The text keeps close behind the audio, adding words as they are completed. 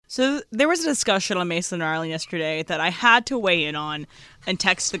So there was a discussion on Mason Island yesterday that I had to weigh in on and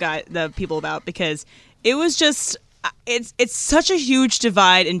text the people about because it was just it's such a huge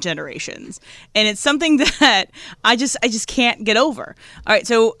divide in generations, and it's something that I just can't get over. All right,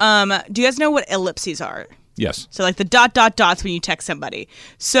 so do you guys know what ellipses are? Yes. So like the ... dots when you text somebody.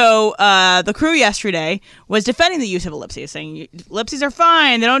 So the crew yesterday was defending the use of ellipses, saying ellipses are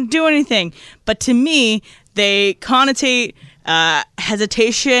fine, they don't do anything. But to me, they connotate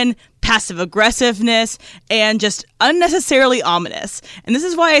hesitation, passive aggressiveness, and just unnecessarily ominous. And this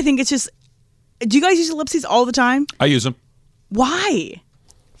is why I think it's just... Do you guys use ellipses all the time? I use them. Why?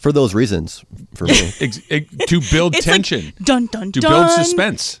 For those reasons, for me. To build tension. Like, dun, dun, to dun. build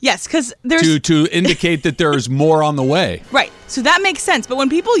suspense. Yes, because there's... To indicate that there's more on the way. Right. So that makes sense. But when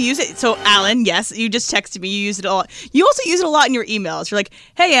people use it... So, Alan, yes, you just texted me. You use it a lot. You also use it a lot in your emails. You're like,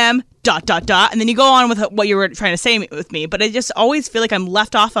 hey, Em, ... And then you go on with what you were trying to say with me. But I just always feel like I'm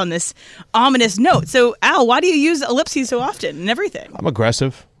left off on this ominous note. So, Al, why do you use ellipses so often and everything? I'm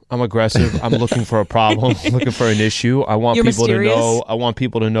aggressive. I'm looking for a problem. I'm looking for an issue. I want You're people mysterious. to know. I want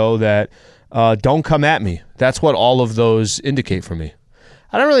people to know that don't come at me. That's what all of those indicate for me.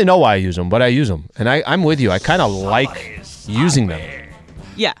 I don't really know why I use them, but I use them, and I'm with you. I kind of like using them.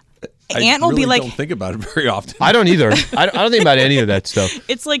 Yeah. I Aunt will really be like... don't think about it very often. I don't either. I don't think about any of that stuff.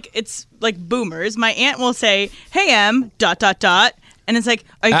 It's like boomers. My aunt will say, hey, Em, ... And it's like,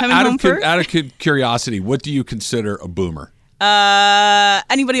 are you coming home for... Out of curiosity, what do you consider a boomer?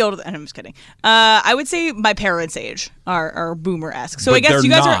 Anybody older than... I'm just kidding. I would say my parents' age are boomer-esque. So But I guess they're you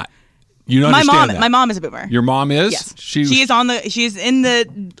guys not. are... You understand that? My mom is a boomer. Your mom is? Yes. She's in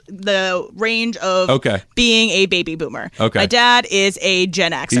the range of being a baby boomer. Okay. My dad is a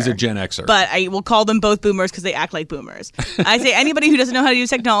Gen Xer. He's a Gen Xer. But I will call them both boomers because they act like boomers. I say anybody who doesn't know how to use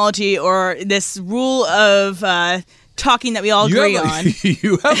technology or this rule of talking that we all agree on.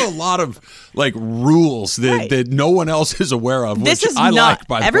 You have a lot of rules that no one else is aware of. This which is I not. like,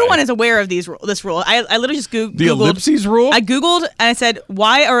 by the everyone way. is aware of this rule. I literally just googled the ellipses rule. I googled and I said,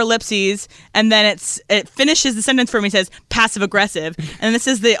 "Why are ellipses?" And then it finishes the sentence for me. It says passive aggressive, and this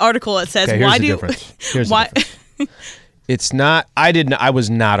is the article. It says, Okay, "Why here's do?" the difference. Here's the difference. It's not. I was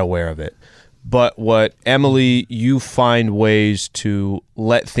not aware of it. But what, Emily, you find ways to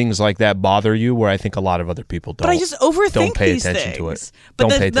let things like that bother you where I think a lot of other people don't. But I just overthink don't pay these attention things. to it. But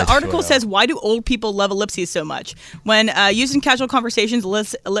Don't pay the attention article to it says, why do old people love ellipses so much? When used in casual conversations,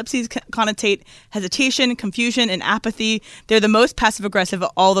 ellipses connotate hesitation, confusion, and apathy. They're the most passive-aggressive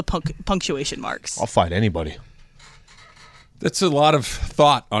of all the punctuation marks. I'll fight anybody. That's a lot of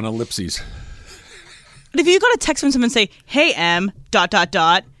thought on ellipses. But if you got a text from someone and say, hey, Em, ...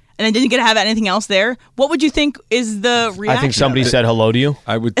 and then didn't get to have anything else there, what would you think is the reaction? I think somebody said hello to you.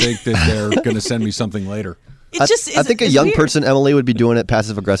 I would think that they're going to send me something later. I think a young person, Emily, would be doing it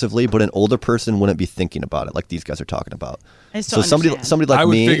passive aggressively, but an older person wouldn't be thinking about it like these guys are talking about. So somebody like I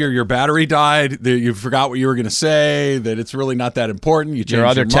would me, figure your battery died, that you forgot what you were going to say, that it's really not that important. You changed Your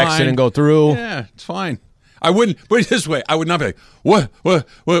other text didn't go through. Yeah, it's fine. I wouldn't put it this way. I would not be like,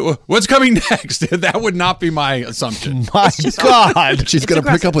 what's coming next? That would not be my assumption. My God, she's going to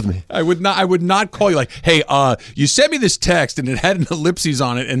break up with me. I would not call you like, hey, you sent me this text and it had an ellipses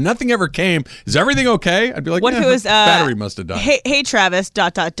on it and nothing ever came. Is everything okay? I'd be like, what if it was battery must have died. Hey, Travis, ...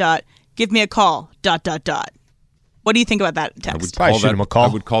 Give me a call, ... What do you think about that text? Probably shoot him a call. I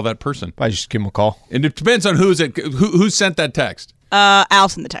would call that person. I just give him a call. And it depends on who sent that text. Al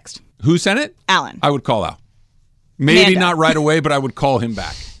sent the text. Who sent it? Alan. I would call Al. Maybe Amanda. not right away, but I would call him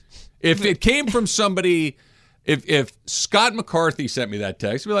back. If it came from somebody, if Scott McCarthy sent me that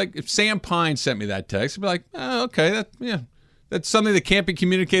text, I'd be like, if Sam Pine sent me that text, I'd be like, oh, okay, that's something that can't be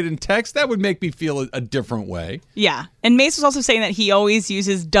communicated in text. That would make me feel a different way. Yeah. And Mace was also saying that he always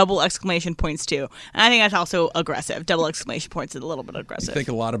uses double exclamation points too. And I think that's also aggressive. Double exclamation points is a little bit aggressive. You think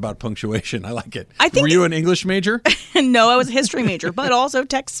a lot about punctuation. I like it. Were you an English major? No, I was a history major, but also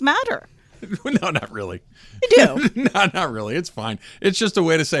texts matter. No, not really. You do. No, not really. It's fine. It's just a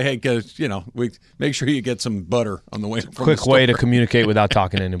way to say, hey, we make sure you get some butter on the way. From Quick way to communicate without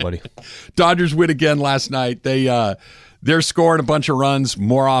talking to anybody. Dodgers win again last night. They're scoring a bunch of runs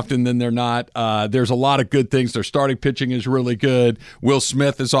more often than they're not. There's a lot of good things. Their starting pitching is really good. Will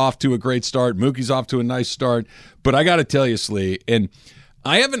Smith is off to a great start. Mookie's off to a nice start. But I got to tell you, Slee, and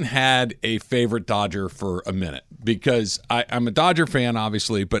I haven't had a favorite Dodger for a minute because I'm a Dodger fan,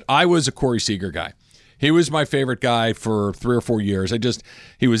 obviously, but I was a Corey Seager guy. He was my favorite guy for 3 or 4 years.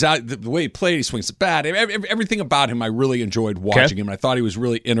 He was out, the way he played, he swings the bat. Everything about him, I really enjoyed watching him. And I thought he was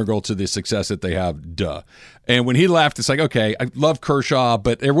really integral to the success that they have. And when he left, it's like, okay, I love Kershaw,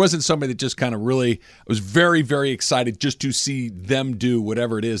 but there wasn't somebody that just kind of really, I was very, very excited just to see them do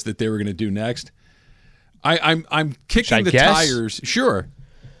whatever it is that they were going to do next. I'm kicking the tires. Sure.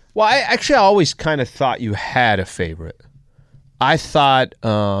 Well, I always kind of thought you had a favorite. I thought,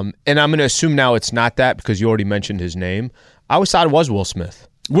 and I'm going to assume now it's not that because you already mentioned his name. I always thought it was Will Smith.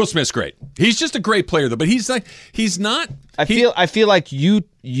 Will Smith's great. He's just a great player, though. But he's not. I feel like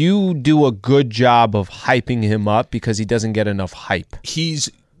you do a good job of hyping him up because he doesn't get enough hype. He's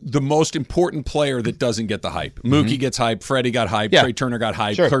the most important player that doesn't get the hype. Mookie gets hype. Freddie got hype. Trey Turner got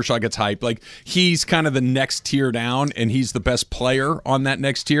hype. Sure. Kershaw gets hype. Like, he's kind of the next tier down, and he's the best player on that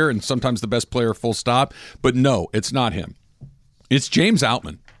next tier, and sometimes the best player, full stop. But no, it's not him. It's James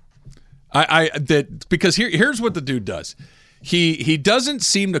Outman. Because here's what the dude does. He doesn't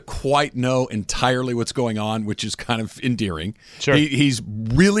seem to quite know entirely what's going on, which is kind of endearing. Sure. He's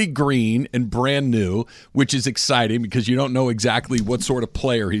really green and brand new, which is exciting because you don't know exactly what sort of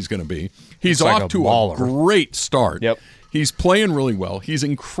player he's going to be. He's off to a great start. Yep. He's playing really well. He's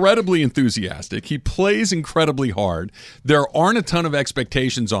incredibly enthusiastic. He plays incredibly hard. There aren't a ton of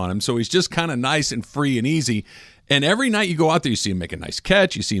expectations on him, so he's just kind of nice and free and easy. And every night you go out there, you see him make a nice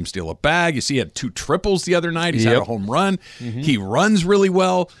catch. You see him steal a bag. You see he had 2 triples the other night. He's had a home run. He runs really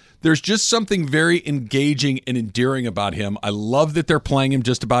well. There's just something very engaging and endearing about him. I love that they're playing him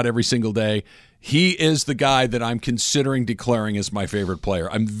just about every single day. He is the guy that I'm considering declaring as my favorite player.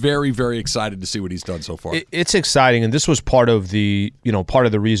 I'm very, very excited to see what he's done so far. It's exciting, and this was part of the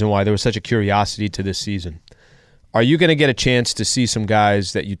reason why there was such a curiosity to this season. Are you going to get a chance to see some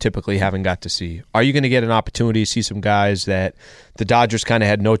guys that you typically haven't got to see? Are you going to get an opportunity to see some guys that the Dodgers kind of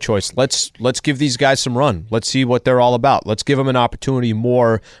had no choice? Let's give these guys some run. Let's see what they're all about. Let's give them an opportunity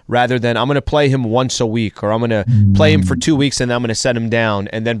more rather than I'm going to play him once a week or I'm going to play him for 2 weeks and then I'm going to set him down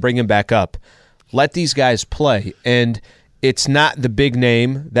and then bring him back up. Let these guys play. And it's not the big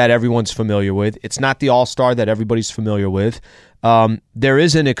name that everyone's familiar with. It's not the all-star that everybody's familiar with. There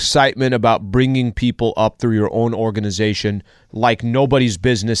is an excitement about bringing people up through your own organization like nobody's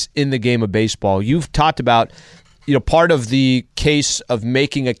business in the game of baseball. You've talked about, part of the case of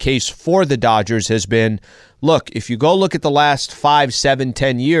making a case for the Dodgers has been, look, if you go look at the last 5, 7,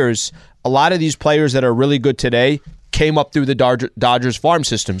 10 years, a lot of these players that are really good today came up through the Dodgers farm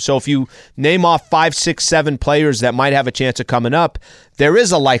system. So if you name off 5, 6, 7 players that might have a chance of coming up, there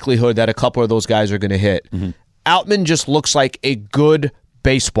is a likelihood that a couple of those guys are going to hit. Outman just looks like a good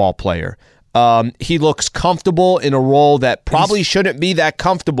baseball player. He looks comfortable in a role that probably shouldn't be that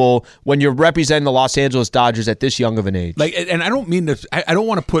comfortable when you're representing the Los Angeles Dodgers at this young of an age. And I don't mean to. I don't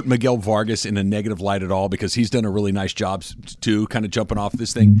want to put Miguel Vargas in a negative light at all because he's done a really nice job too, kind of jumping off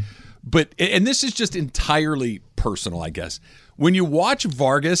this thing. But this is just entirely personal, I guess. When you watch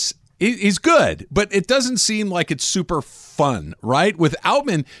Vargas, he's good, but it doesn't seem like it's super fun, right? With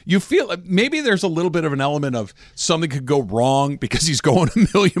Outman, you feel maybe there's a little bit of an element of something could go wrong because he's going a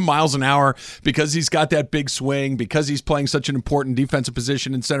million miles an hour, because he's got that big swing, because he's playing such an important defensive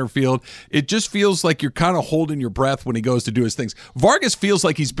position in center field. It just feels like you're kind of holding your breath when he goes to do his things. Vargas feels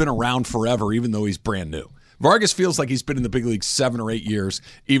like he's been around forever, even though he's brand new. Vargas feels like he's been in the big league 7 or 8 years,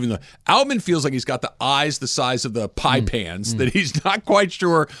 even though Outman feels like he's got the eyes the size of the pie pans, that he's not quite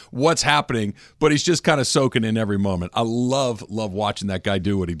sure what's happening, but he's just kind of soaking in every moment. I love watching that guy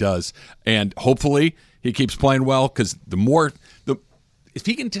do what he does. And hopefully he keeps playing well, because if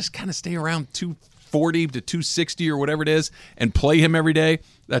he can just kind of stay around 240 to 260 or whatever it is and play him every day,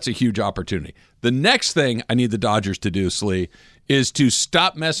 that's a huge opportunity. The next thing I need the Dodgers to do, Slee, is to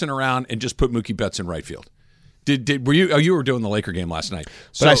stop messing around and just put Mookie Betts in right field. Were you? Oh, you were doing the Laker game last night.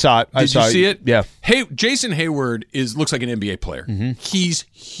 But I saw it. Did you see it? Yeah. Hey, Jason Hayward looks like an NBA player. He's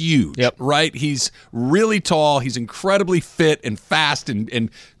huge, right? He's really tall. He's incredibly fit and fast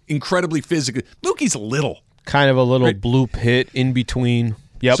and incredibly physical. Mookie's little. Kind of a little bloop hit in between.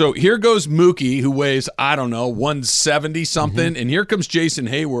 Yep. So here goes Mookie, who weighs, 170-something, and here comes Jason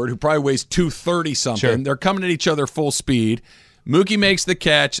Hayward, who probably weighs 230-something. Sure. They're coming at each other full speed. Mookie makes the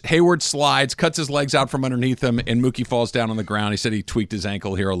catch. Hayward slides, cuts his legs out from underneath him, and Mookie falls down on the ground. He said he tweaked his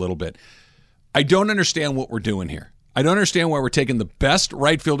ankle here a little bit. I don't understand what we're doing here. I don't understand why we're taking the best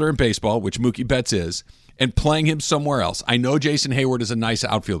right fielder in baseball, which Mookie Betts is, and playing him somewhere else. I know Jason Hayward is a nice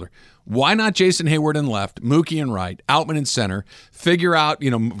outfielder. Why not Jason Hayward in left, Mookie in right, Outman in center? Figure out,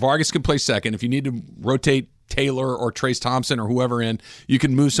 Vargas can play second. If you need to rotate Taylor or Trace Thompson or whoever in, you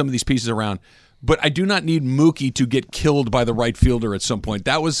can move some of these pieces around. but I do not need Mookie to get killed by the right fielder at some point.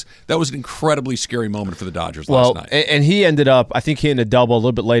 That was an incredibly scary moment for the Dodgers last night. And he ended up, I think, hitting a double a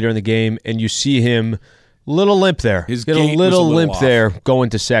little bit later in the game, and you see him little limp there. His get gait a little was limp off. there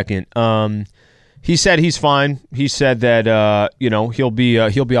going to second. He said he's fine. He said that he'll be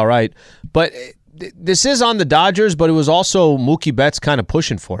all right. But this is on the Dodgers, but it was also Mookie Betts kind of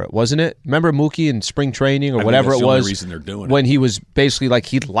pushing for it, wasn't it? Remember Mookie in spring training or whatever that's it the only was reason they're doing when it. he was basically like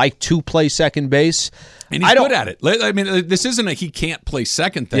he'd like to play second base. And he's good at it. I mean, this isn't a he can't play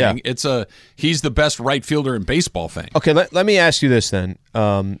second thing. Yeah. It's a he's the best right fielder in baseball thing. Okay, let me ask you this then.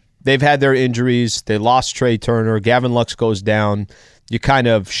 They've had their injuries. They lost Trey Turner. Gavin Lux goes down. You're kind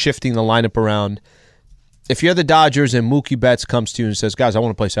of shifting the lineup around. If you're the Dodgers and Mookie Betts comes to you and says, guys, I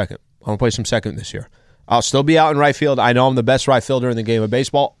want to play second. I want to play some second this year. I'll still be out in right field. I know I'm the best right fielder in the game of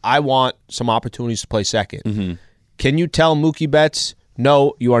baseball. I want some opportunities to play second. Mm-hmm. Can you tell Mookie Betts,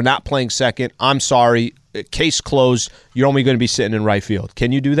 no, you are not playing second. I'm sorry. Case closed. You're only going to be sitting in right field.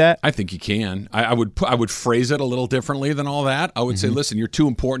 Can you do that? I think you can. I would phrase it a little differently than all that. I would say, listen, you're too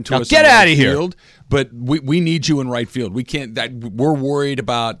important to Now us. get in right outta here. field, but we need you in right field. We can't. We're worried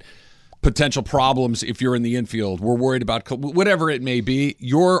about potential problems if you're in the infield. We're worried about whatever it may be.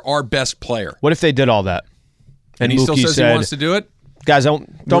 You're our best player. What if they did all that? And he Mookie still says said, he wants to do it? guys,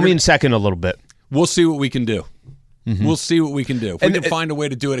 don't mean second a little bit. We'll see what we can do. We'll see what we can do. If we can find a way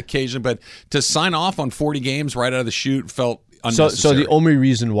to do it occasionally, but to sign off on 40 games right out of the chute felt unnecessary. So the only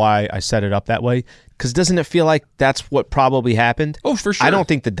reason why I set it up that way, because doesn't it feel like that's what probably happened? Oh, for sure. I don't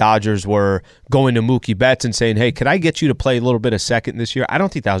think the Dodgers were going to Mookie Betts and saying, hey, could I get you to play a little bit of second this year? I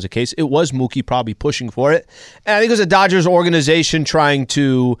don't think that was the case. It was Mookie probably pushing for it. And I think it was a Dodgers organization trying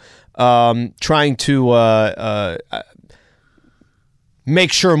to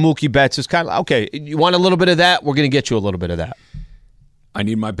make sure Mookie Betts is kind of, okay, you want a little bit of that? We're going to get you a little bit of that. I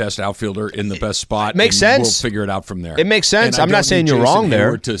need my best outfielder in the best spot. Makes and sense. We'll figure it out from there. It makes sense. And I I'm not don't saying need you're Jason wrong there.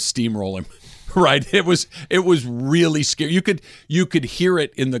 Hayward to steamroll him. Right. It was really scary. You could hear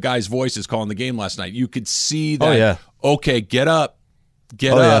it in the guys' voices calling the game last night. You could see that. Oh, yeah. Okay, get up.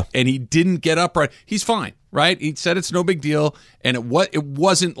 Get Oh, up. yeah. And he didn't get up right. He's fine, right? He said it's no big deal. And it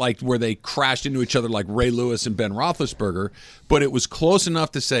wasn't like where they crashed into each other like Ray Lewis and Ben Roethlisberger, but it was close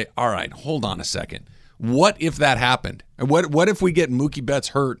enough to say, all right, hold on a second. What if that happened? And what if we get Mookie Betts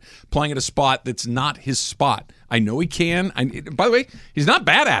hurt playing at a spot that's not his spot? I know he can. By the way, he's not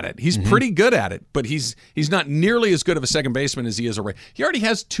bad at it. He's pretty good at it, but he's not nearly as good of a second baseman as he is a right. He already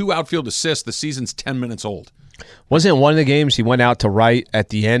has 2 outfield assists. The season's 10 minutes old. Wasn't it one of the games he went out to right at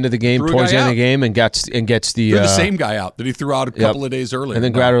the end of the game, Threw a towards the guy end of the out. game, and gets the Threw the same guy out that he threw out a couple of days earlier. And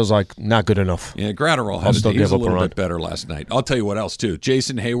then Gratterall's like, not good enough. Yeah, Gratterall I'll still he was give a up a little run. bit better last night. I'll tell you what else, too.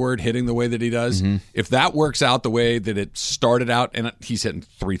 Jason Hayward hitting the way that he does. If that works out the way that it started out, and he's hitting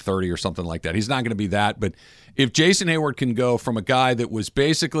 330 or something like that, he's not going to be that. But if Jason Hayward can go from a guy that was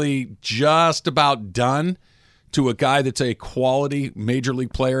basically just about done to a guy that's a quality major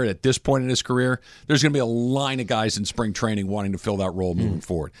league player at this point in his career, there's going to be a line of guys in spring training wanting to fill that role moving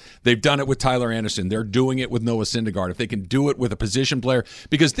forward. They've done it with Tyler Anderson. They're doing it with Noah Syndergaard. If they can do it with a position player,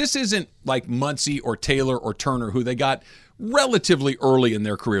 because this isn't like Muncy or Taylor or Turner, who they got relatively early in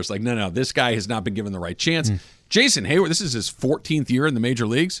their careers. Like, no, this guy has not been given the right chance. Jason Hayward, this is his 14th year in the major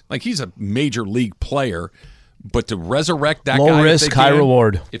leagues. Like, he's a major league player. But to resurrect that Low guy, risk, if they high can,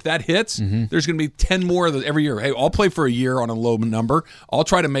 reward. If that hits, there's going to be 10 more of those every year. Hey, I'll play for a year on a low number. I'll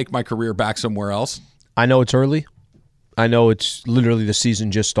try to make my career back somewhere else. I know it's early. I know it's literally the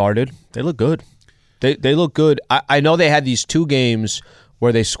season just started. They look good. They look good. I know they had these 2 games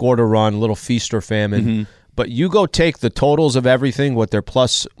where they scored a run, a little feast or famine. But you go take the totals of everything, what their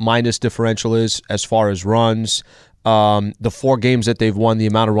plus-minus differential is as far as runs, the 4 games that they've won, the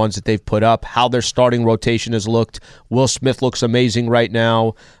amount of runs that they've put up, how their starting rotation has looked. Will Smith looks amazing right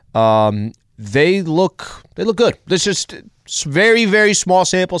now. They look good. There's just very, very small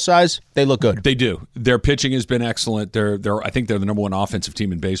sample size. They look good. They do. Their pitching has been excellent. I think they're the number 1 offensive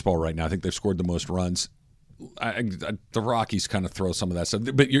team in baseball right now. I think they've scored the most runs. The Rockies kind of throw some of that stuff.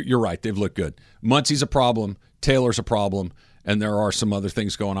 But you're right. They've looked good. Muncy's a problem. Taylor's a problem. And there are some other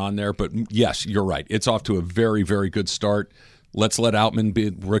things going on there. But, yes, you're right. It's off to a very, very good start. Let's let Outman be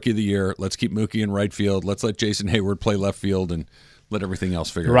Rookie of the Year. Let's keep Mookie in right field. Let's let Jason Hayward play left field and let everything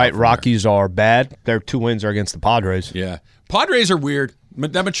else figure it out. Right, from Rockies are bad. Their 2 wins are against the Padres. there. Yeah. Padres are weird.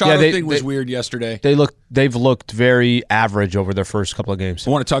 That Machado thing was weird yesterday. They've looked very average over their first couple of games.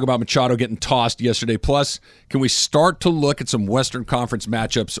 I want to talk about Machado getting tossed yesterday. Plus, can we start to look at some Western Conference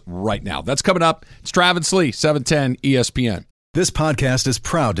matchups right now? That's coming up. It's Travis Lee, 710 ESPN. This podcast is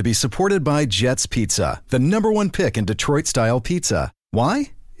proud to be supported by Jets Pizza, the #1 pick in Detroit-style pizza.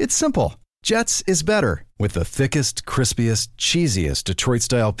 Why? It's simple. Jets is better. With the thickest, crispiest, cheesiest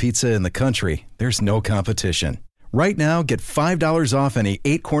Detroit-style pizza in the country, there's no competition. Right now, get $5 off any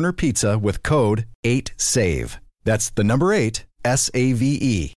 8-corner pizza with code 8SAVE. That's the number 8,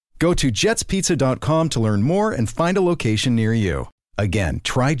 S-A-V-E. Go to jetspizza.com to learn more and find a location near you. Again,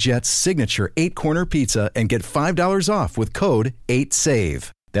 try Jet's signature 8-corner pizza and get $5 off with code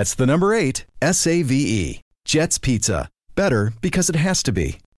 8SAVE. That's the number 8, S-A-V-E. Jet's Pizza. Better because it has to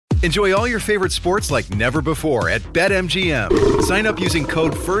be. Enjoy all your favorite sports like never before at BetMGM. Sign up using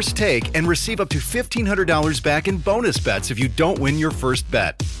code FIRSTTAKE and receive up to $1,500 back in bonus bets if you don't win your first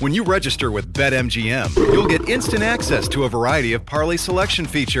bet. When you register with BetMGM, you'll get instant access to a variety of parlay selection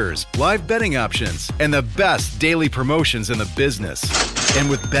features, live betting options, and the best daily promotions in the business. And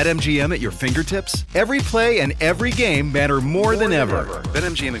with BetMGM at your fingertips, every play and every game matter more than ever.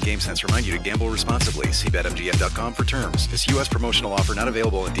 BetMGM and GameSense remind you to gamble responsibly. See BetMGM.com for terms. This U.S. promotional offer not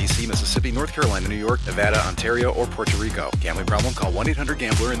available in D.C., Mississippi, North Carolina, New York, Nevada, Ontario, or Puerto Rico. Gambling problem? Call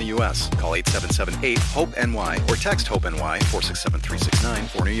 1-800-GAMBLER in the U.S. Call 877-8-HOPE-NY or text HOPE-NY 467-369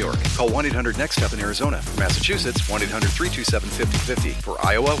 for New York. Call 1-800-NEXT-STEP in Arizona. For Massachusetts, 1-800-327-5050. For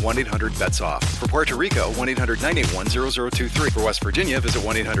Iowa, 1-800-BETS-OFF. For Puerto Rico, 1-800-981-0023. For West Virginia, visit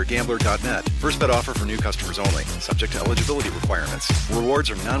 1-800-GAMBLER.net. First bet offer for new customers only. Subject to eligibility requirements. Rewards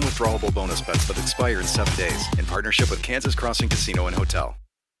are non-withdrawable bonus bets that expire in 7 days. In partnership with Kansas Crossing Casino and Hotel.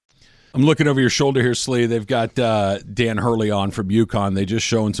 I'm looking over your shoulder here, Slee. They've got Dan Hurley on from UConn. They just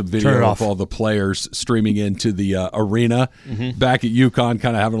showing some video of all the players streaming into the arena back at UConn,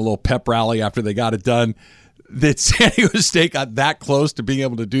 kind of having a little pep rally after they got it done. That San Diego State got that close to being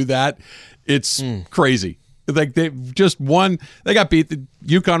able to do that. It's crazy. Like they just won. They got beat.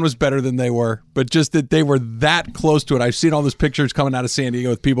 UConn was better than they were, but just that they were that close to it. I've seen all those pictures coming out of San Diego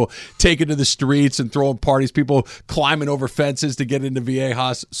with people taking to the streets and throwing parties, people climbing over fences to get into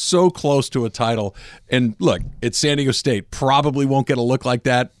Viejas. So close to a title. And look, it's San Diego State. Probably won't get a look like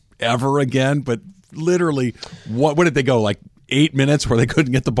that ever again, but literally, what did they go, like 8 minutes where they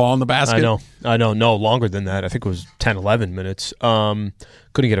couldn't get the ball in the basket? I know. No, longer than that. I think it was 10, 11 minutes. Couldn't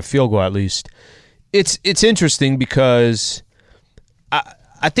get a field goal at least. It's interesting because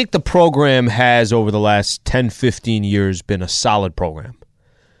I think the program has, over the last 10, 15 years, been a solid program.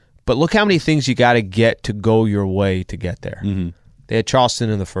 But look how many things you got to get to go your way to get there. They had Charleston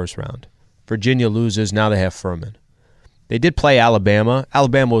in the first round. Virginia loses. Now they have Furman. They did play Alabama.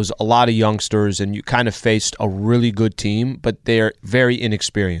 Alabama was a lot of youngsters, and you kind of faced a really good team, but they're very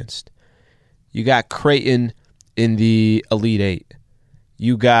inexperienced. You got Creighton in the Elite Eight.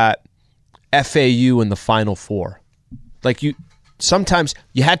 You got FAU in the Final Four. Like, sometimes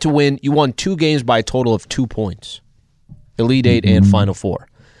you had to win. You won 2 games by a total of 2 points. Elite Eight and Final Four.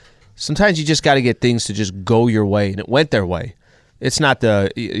 Sometimes you just got to get things to just go your way, and it went their way. It's not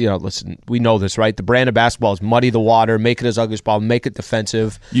listen, we know this, right? The brand of basketball is muddy the water, make it as ugly as possible, make it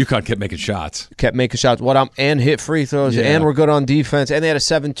defensive. UConn kept making shots. And hit free throws, and we're good on defense. And they had a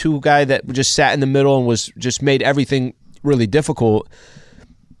 7-2 guy that just sat in the middle and was just made everything really difficult.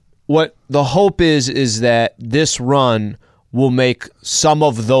 What the hope is that this run will make some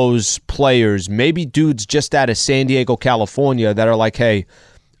of those players, maybe dudes just out of San Diego, California, that are like, hey,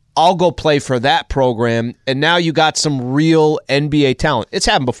 I'll go play for that program, and now you got some real NBA talent. It's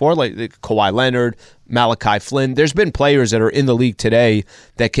happened before, like Kawhi Leonard, Malachi Flynn. There's been players that are in the league today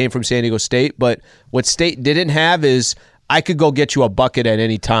that came from San Diego State, but what State didn't have is I could go get you a bucket at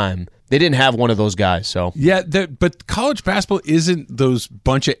any time. They didn't have one of those guys. So yeah, but college basketball isn't those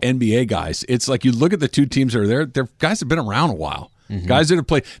bunch of NBA guys. It's like you look at the 2 teams that are there. They're guys that have been around a while. Guys that have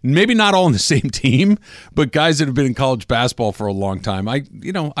played, maybe not all on the same team, but guys that have been in college basketball for a long time. I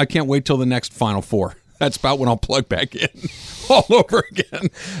can't wait till the next Final Four. That's about when I'll plug back in all over again.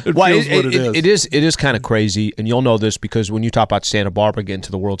 It is kind of crazy, and you'll know this because when you talk about Santa Barbara getting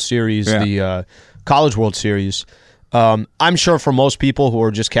to the World Series, the College World Series. I'm sure for most people who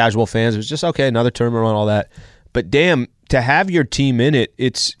are just casual fans, it was just, okay, another tournament run, all that. But damn, to have your team in it,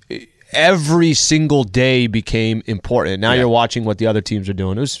 it's every single day became important. Now you're watching what the other teams are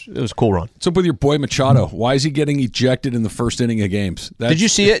doing. It was a cool run. What's up with your boy Machado? Why is he getting ejected in the first inning of games? Did you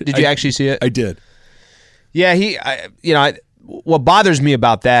see it? Did you actually see it? I did. Yeah, what bothers me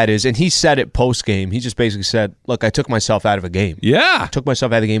about that is, and he said it post-game, he just basically said, look, I took myself out of a game. Yeah. I took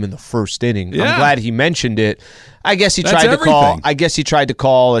myself out of the game in the first inning. Yeah. I'm glad he mentioned it. I guess he tried to call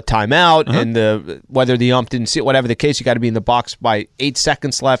a timeout, and whether the ump didn't see it, whatever the case, you got to be in the box by 8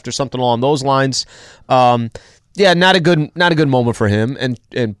 seconds left or something along those lines. Yeah, not a good moment for him.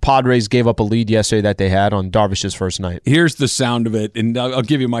 And Padres gave up a lead yesterday that they had on Darvish's first night. Here's the sound of it, and I'll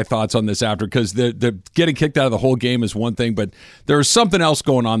give you my thoughts on this after, because the getting kicked out of the whole game is one thing, but there's something else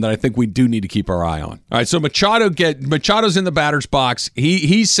going on that I think we do need to keep our eye on. All right, so Machado's in the batter's box.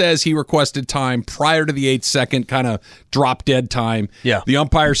 He says he requested time prior to the 8-second kind of drop dead time. Yeah. The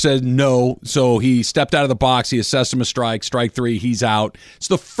umpire said no, so he stepped out of the box. He assessed him a strike 3, he's out. It's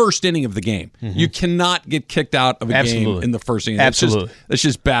the first inning of the game. Mm-hmm. You cannot get kicked out of a game in the first inning. Absolutely. That's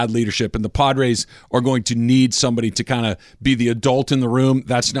just bad leadership, and the Padres are going to need somebody to kind of be the adult in the room.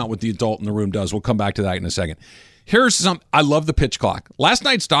 That's not what the adult in the room does. We'll come back to that in a second. I love the pitch clock. Last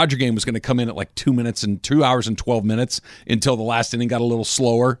night's Dodger game was going to come in at like 2 hours and 12 minutes until the last inning got a little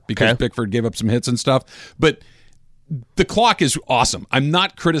slower because Bickford gave up some hits and stuff. But the clock is awesome. I'm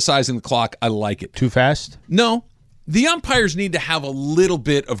not criticizing the clock. I like it. Too fast? No. The umpires need to have a little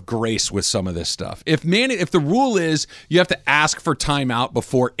bit of grace with some of this stuff. If the rule is you have to ask for timeout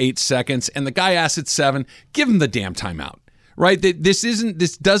before 8 seconds and the guy asks at 7, give him the damn timeout. Right?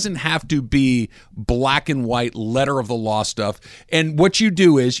 This doesn't have to be black and white letter of the law stuff. And what you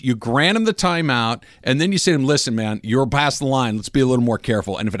do is you grant him the timeout, and then you say to him, listen, man, you're past the line. Let's be a little more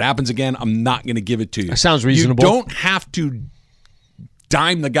careful. And if it happens again, I'm not going to give it to you. That sounds reasonable. You don't have to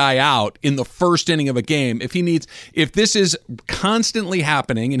dime the guy out in the first inning of a game. If this is constantly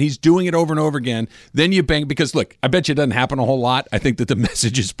happening and he's doing it over and over again, then you bang, because look, I bet you it doesn't happen a whole lot. I think that the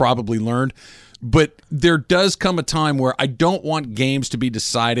message is probably learned, but there does come a time where I don't want games to be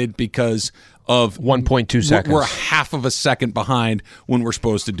decided because of 1.2 seconds. We're half of a second behind when we're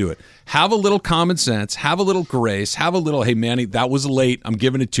supposed to do it. Have a little common sense, have a little grace, have a little, hey, Manny, that was late. I'm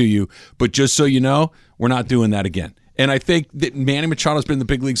giving it to you. But just so you know, we're not doing that again. And I think that Manny Machado's been in the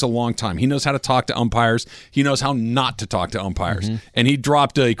big leagues a long time. He knows how to talk to umpires. He knows how not to talk to umpires. Mm-hmm. And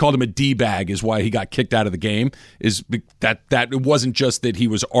he called him a D-bag is why he got kicked out of the game. Is that it wasn't just that he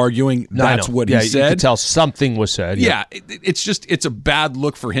was arguing. That's what he said. You could tell something was said. Yeah, it's a bad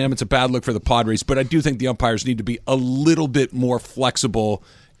look for him. It's a bad look for the Padres. But I do think the umpires need to be a little bit more flexible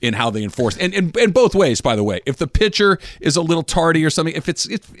in how they enforce, and both ways, by the way. If the pitcher is a little tardy or something, if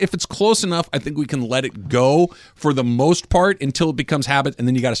it's close enough, I think we can let it go for the most part until it becomes habit, and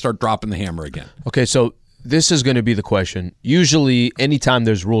then you got to start dropping the hammer again. Okay, so this is going to be the question. Usually, anytime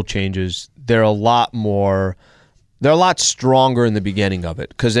there's rule changes, they're a lot stronger in the beginning of it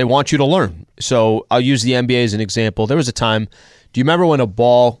because they want you to learn. So I'll use the NBA as an example. There was a time, do you remember when a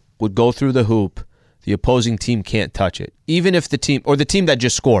ball would go through the hoop, the opposing team can't touch it? Even if the team that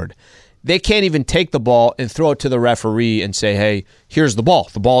just scored, they can't even take the ball and throw it to the referee and say, hey, here's the ball.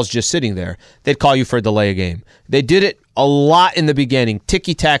 The ball's just sitting there. They'd call you for a delay of game. They did it a lot in the beginning.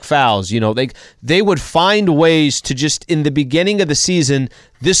 Ticky-tack fouls. They would find ways to just, in the beginning of the season,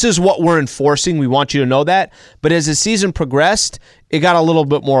 this is what we're enforcing. We want you to know that. But as the season progressed, it got a little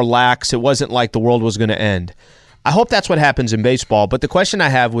bit more lax. It wasn't like the world was going to end. I hope that's what happens in baseball. But the question I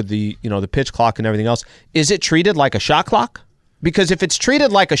have with the pitch clock and everything else, is it treated like a shot clock? Because if it's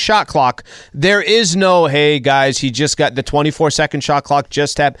treated like a shot clock, there is no, hey guys, he just got the 24-second shot clock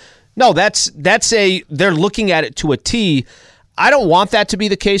just happened. No, they're looking at it to a T. I don't want that to be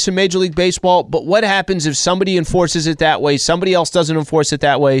the case in Major League Baseball, but what happens if somebody enforces it that way, somebody else doesn't enforce it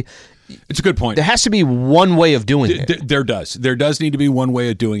that way? It's a good point. There has to be one way of doing it. There does. There does need to be one way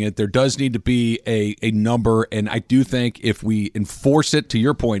of doing it. There does need to be a number, and I do think if we enforce it, to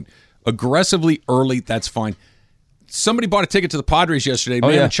your point, aggressively early, that's fine. Somebody bought a ticket to the Padres yesterday.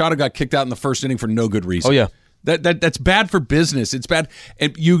 Machado got kicked out in the first inning for no good reason. Oh, yeah. That's bad for business. It's bad.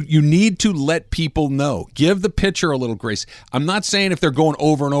 And you need to let people know. Give the pitcher a little grace. I'm not saying if they're going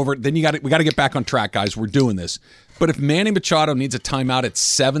over and over, then we got to get back on track, guys. We're doing this. But if Manny Machado needs a timeout at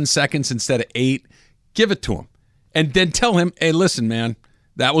 7 seconds instead of 8, give it to him. And then tell him, hey, listen, man,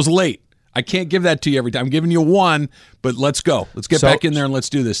 that was late. I can't give that to you every time. I'm giving you one, but let's go. Let's get back in there and let's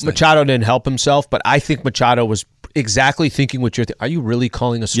do this thing. Machado didn't help himself, but I think Machado was exactly thinking what you're thinking. Are you really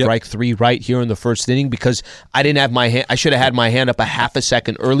calling a strike 3 right here in the first inning? Because I didn't have my hand. I should have had my hand up a half a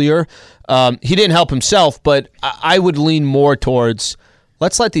second earlier. He didn't help himself, but I would lean more towards,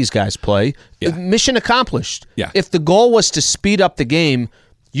 let's let these guys play. Yeah. Mission accomplished. Yeah. If the goal was to speed up the game,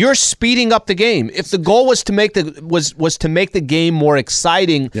 you're speeding up the game. If the goal was to make the game more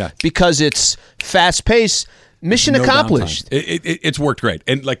exciting because it's fast paced, mission accomplished. It's worked great.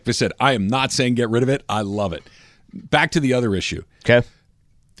 And like I said, I am not saying get rid of it. I love it. Back to the other issue. Okay.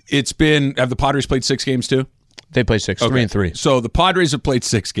 Have the Padres played 6 games too? They played 6, 3-3. So the Padres have played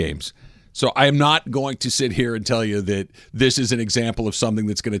 6 games. So I am not going to sit here and tell you that this is an example of something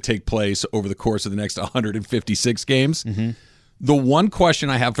that's going to take place over the course of the next 156 games. Mm-hmm. The one question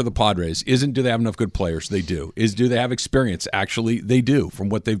I have for the Padres isn't do they have enough good players? They do. Is do they have experience? Actually, they do from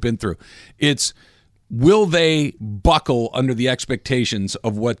what they've been through. It's will they buckle under the expectations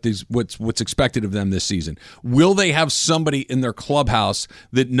of what's expected of them this season? Will they have somebody in their clubhouse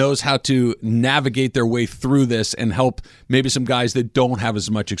that knows how to navigate their way through this and help maybe some guys that don't have as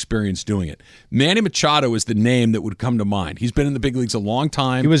much experience doing it? Manny Machado is the name that would come to mind. He's been in the big leagues a long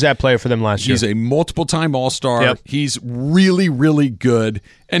time. He was that player for them last year. He's a multiple-time All-Star. Yep. He's really, really good,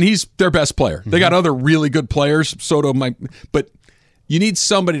 and he's their best player. They got other really good players. Soto might, but you need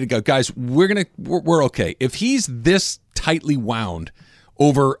somebody to go, guys, we're okay. If he's this tightly wound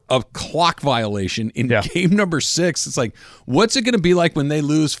over a clock violation in game number 6, it's like, what's it going to be like when they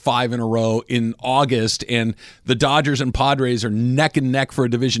lose 5 in a row in August and the Dodgers and Padres are neck and neck for a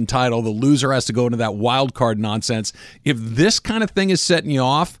division title? The loser has to go into that wild card nonsense. If this kind of thing is setting you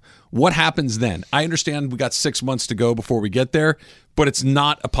off, what happens then? I understand we got 6 months to go before we get there, but it's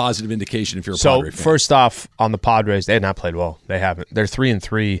not a positive indication if you're a Padre fan. So first off, on the Padres, they have not played well. They haven't. They're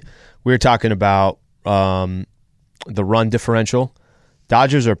 3-3. We were talking about the run differential.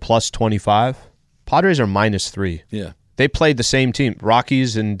 Dodgers are plus 25. Padres are minus 3. Yeah. They played the same team,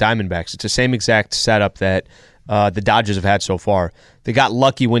 Rockies and Diamondbacks. It's the same exact setup that the Dodgers have had so far. They got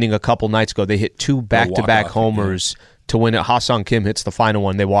lucky winning a couple nights ago. They hit 2 back-to-back homers to win it. Ha-Seong Kim hits the final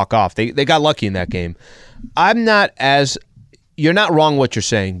one. They walk off. They got lucky in that game. You're not wrong what you're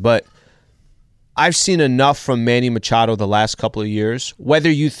saying, but I've seen enough from Manny Machado the last couple of years.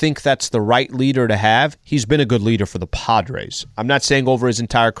 Whether you think that's the right leader to have, he's been a good leader for the Padres. I'm not saying over his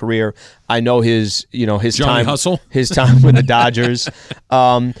entire career. I know his Johnny Hustle, his time with the Dodgers.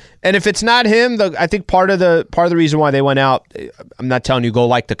 And if it's not him, I think part of the reason why they went out. I'm not telling you go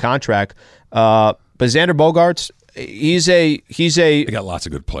like the contract, but Xander Bogaerts. They got lots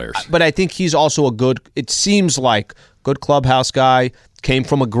of good players. But I think he's also it seems like, good clubhouse guy, came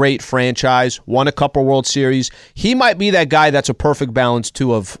from a great franchise, won a couple World Series. He might be that guy that's a perfect balance,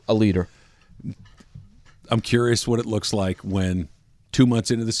 too, of a leader. I'm curious what it looks like when 2 months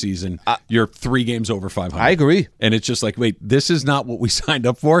into the season, you're 3 games over 500. I agree. And it's just like, wait, this is not what we signed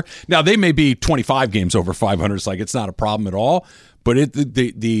up for. Now, they may be 25 games over 500. It's like, it's not a problem at all. But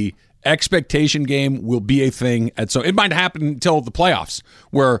the expectation game will be a thing. And so it might happen until the playoffs,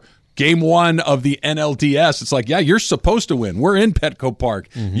 where game 1 of the NLDS, it's like, yeah, you're supposed to win. We're in Petco Park.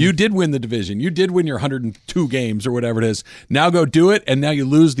 Mm-hmm. You did win the division. You did win your 102 games or whatever it is. Now go do it, and now you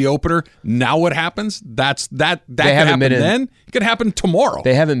lose the opener. Now what happens? That could happen then. It could happen tomorrow.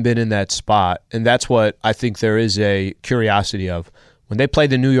 They haven't been in that spot, and that's what I think there is a curiosity of. When they played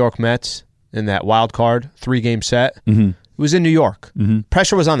the New York Mets in that wild card 3-game set, it was in New York. Mm-hmm.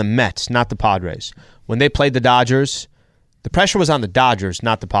 Pressure was on the Mets, not the Padres. When they played the Dodgers, the pressure was on the Dodgers,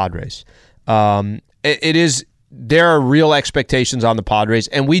 not the Padres. There are real expectations on the Padres,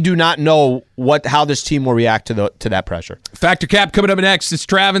 and we do not know how this team will react to that pressure. Factor Cap coming up next. It's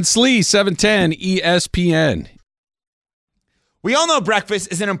Travis Slee, 710 ESPN. We all know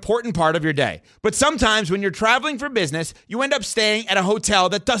breakfast is an important part of your day, but sometimes when you're traveling for business, you end up staying at a hotel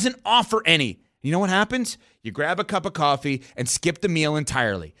that doesn't offer any. You know what happens? You grab a cup of coffee and skip the meal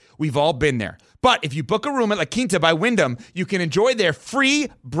entirely. We've all been there. But if you book a room at La Quinta by Wyndham, you can enjoy their free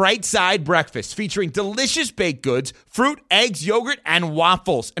Bright Side breakfast featuring delicious baked goods, fruit, eggs, yogurt, and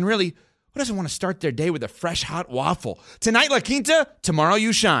waffles. And really, who doesn't want to start their day with a fresh, hot waffle? Tonight, La Quinta, tomorrow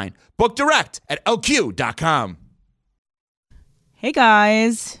you shine. Book direct at LQ.com. Hey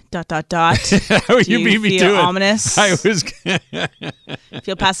guys, ... You Do beat me feel to it. Ominous? I was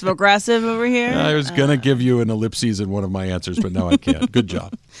Feel passive aggressive over here? I was going to give you an ellipses in one of my answers, but no, I can't. Good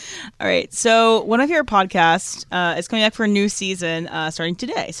job. All right. So one of your podcasts is coming back for a new season starting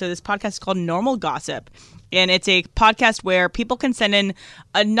today. So this podcast is called Normal Gossip. And it's a podcast where people can send in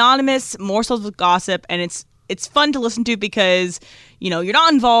anonymous morsels of gossip, and it's fun to listen to because, you're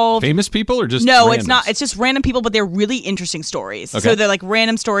not involved. Famous people or just No, randoms? it's not. It's just random people, but they're really interesting stories. Okay. So they're like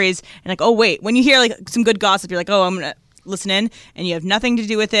random stories, and like, oh wait, when you hear like some good gossip, you're like, oh, I'm gonna listen in, and you have nothing to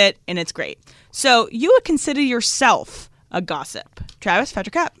do with it, and it's great. So you would consider yourself a gossip, Travis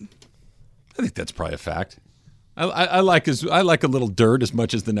Patrick Cap? I think that's probably a fact. I like a little dirt as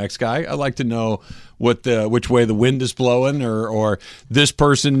much as the next guy. I like to know which way the wind is blowing, or this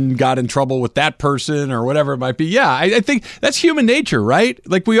person got in trouble with that person, or whatever it might be. Yeah, I think that's human nature, right?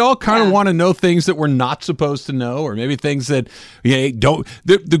 Like we all kind of want to know things that we're not supposed to know, or maybe things that don't.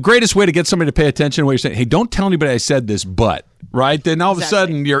 The greatest way to get somebody to pay attention, where you're saying, "Hey, don't tell anybody I said this," but. Right? Then all of a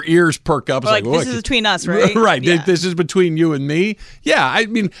sudden your ears perk up. It's like this is between us, right? Right. Yeah. This is between you and me. Yeah. I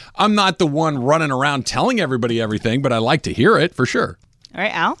mean, I'm not the one running around telling everybody everything, but I like to hear it for sure. All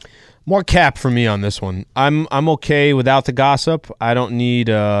right, Al? More cap for me on this one. I'm okay without the gossip. I don't need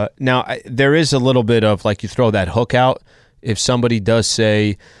there is a little bit of like you throw that hook out if somebody does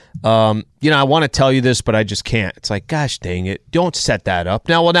say, I want to tell you this, but I just can't. It's like, gosh dang it, don't set that up.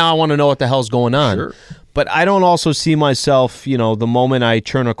 Now I want to know what the hell's going on. Sure. But I don't also see myself, the moment I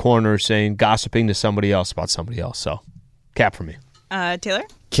turn a corner saying gossiping to somebody else about somebody else. So cap for me. Taylor?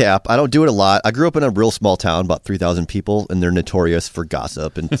 Cap. I don't do it a lot. I grew up in a real small town, about 3,000 people, and they're notorious for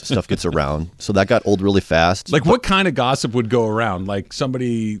gossip and stuff gets around. So that got old really fast. Like what kind of gossip would go around? Like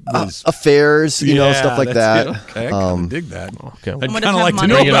somebody was affairs, stuff like that. Okay, I kind of dig that. Okay. I'd Someone kind of doesn't like have to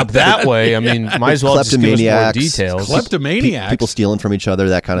know money. Bring it about up that way. I mean, might as well just give us more Kleptomaniacs. details. Kleptomaniacs. People stealing from each other,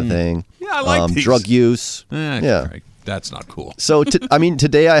 that kind of thing. Yeah, I like these. Drug use. Yeah. Right. That's not cool. So,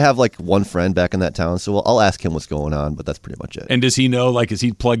 today I have like one friend back in that town, so I'll ask him what's going on, but that's pretty much it. And does he know, like, is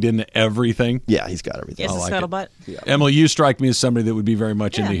he plugged into everything? Yeah, he's got everything. Yes, like scuttlebutt. Emily, you strike me as somebody that would be very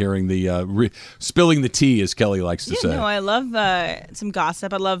much into Yeah. hearing the spilling the tea, as Kelly likes to Yeah, say. no, I love some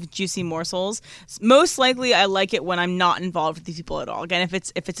gossip. I love juicy morsels. Most likely, I like it when I'm not involved with these people at all. Again, if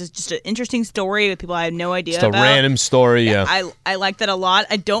it's just an interesting story with people I have no idea Just a about. random story, yeah. I like that a lot.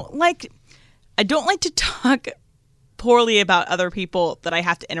 I don't like to talk poorly about other people that I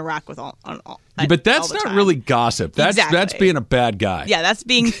have to interact with on But that's all the not time. really gossip. That's Exactly. being a bad guy. Yeah, that's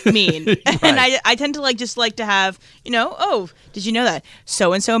being mean. And I tend to like to have, oh, did you know that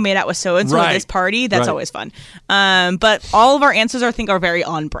so-and-so made out with so-and-so at this party? That's Right. always fun. But all of our answers, I think, are very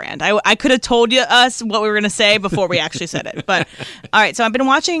on brand. I could have told us what we were going to say before we actually said it. But all right, so I've been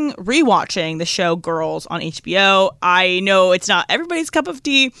rewatching the show Girls on HBO. I know it's not everybody's cup of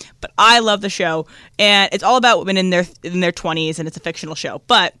tea, but I love the show. And it's all about women in their 20s, and it's a fictional show.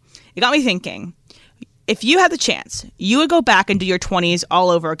 But it got me thinking, if you had the chance, you would go back and do your 20s all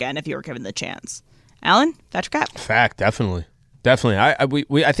over again if you were given the chance. Alan, that's your cap. Fact, definitely.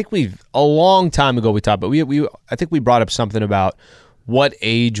 I think a long time ago we talked, but I think we brought up something about what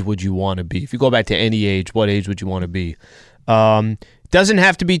age would you want to be? If you go back to any age, what age would you want to be? Doesn't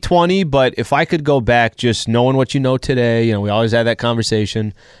have to be 20, but if I could go back just knowing what you know today, we always had that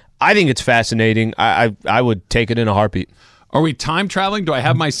conversation. I think it's fascinating. I would take it in a heartbeat. Are we time traveling? Do I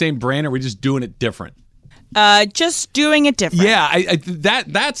have my same brain? Or are we just doing it different? Just doing it different. Yeah,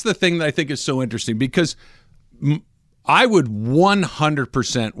 that's the thing that I think is so interesting because I would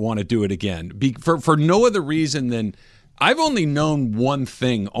 100% want to do it again for no other reason than I've only known one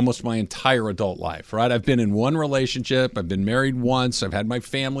thing almost my entire adult life, right? I've been in one relationship. I've been married once. I've had my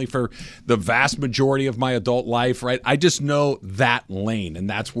family for the vast majority of my adult life, right? I just know that lane, and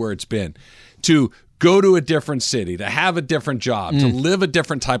that's where it's been. To go to a different city, to have a different job, to live a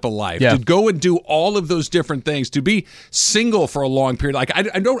different type of life, to go and do all of those different things, to be single for a long period. Like I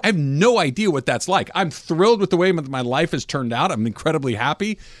have no idea what that's like. I'm thrilled with the way my life has turned out. I'm incredibly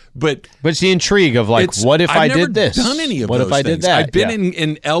happy, but it's the intrigue of like, what if I did this? I've never done any of what those if I things. did that? I've been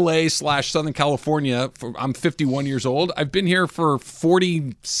in LA/Southern California. I'm 51 years old. I've been here for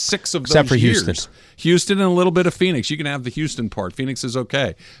 46 of Except those for years. Houston. Houston and a little bit of Phoenix. You can have the Houston part. Phoenix is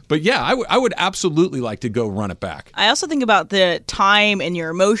okay. But yeah, I would absolutely like to go run it back. I also think about the time and your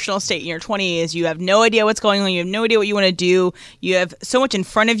emotional state in your 20s. You have no idea what's going on. You have no idea what you want to do. You have so much in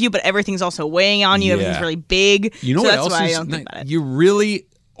front of you, but everything's also weighing on you. Yeah. Everything's really big. You know so what that's else why is? I don't think about it. You're really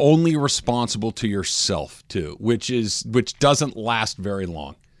only responsible to yourself too, which doesn't last very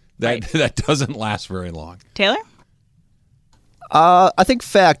long. That doesn't last very long. Taylor? I think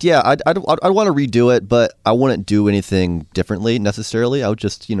fact, yeah. I'd want to redo it, but I wouldn't do anything differently necessarily. I would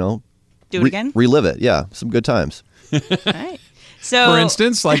just, Do it again? relive it. Yeah, some good times. All right. So, For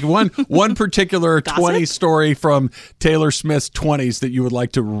instance, like one particular Gossip? 20 story from Taylor Smith's 20s that you would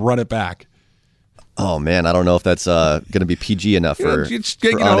like to run it back. Oh man, I don't know if that's going to be PG enough for, Just,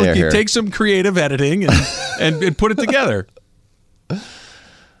 for on air you here. take some creative editing and put it together. Get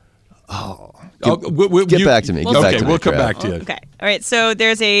back to me. Get back to me, we'll come Trav. back to you. okay. All right. So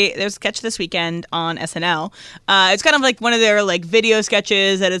there's a sketch this weekend on SNL. It's kind of like one of their like video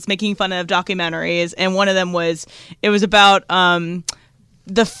sketches that it's making fun of documentaries, and one of them was about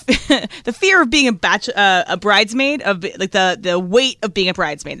the fear of being a bridesmaid, of like the weight of being a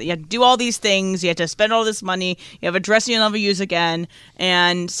bridesmaid, that you have to do all these things, you have to spend all this money, you have a dress you'll never use again.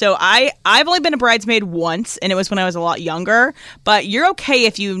 And so I've only been a bridesmaid once, and it was when I was a lot younger. But you're okay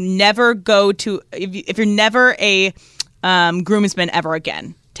if you never go to if you're never a groomsman ever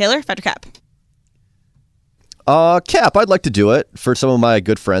again. Taylor, Fetcher Cap. Cap, I'd like to do it for some of my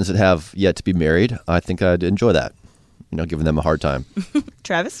good friends that have yet to be married. I think I'd enjoy that. Giving them a hard time.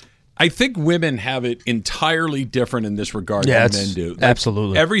 Travis? I think women have it entirely different in this regard Yeah, than men do.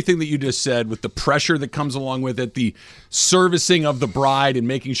 absolutely. Everything that you just said, with the pressure that comes along with it, the servicing of the bride and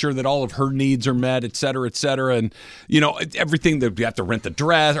making sure that all of her needs are met, et cetera, and everything that you have to rent the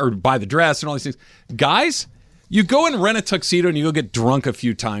dress or buy the dress and all these things. Guys, you go and rent a tuxedo and you go get drunk a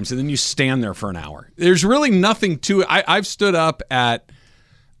few times and then you stand there for an hour. There's really nothing to it. I've stood up at,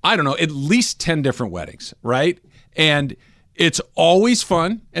 I don't know, at least 10 different weddings, right? And it's always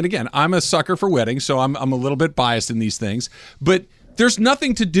fun. And again, I'm a sucker for weddings, so I'm a little bit biased in these things. But there's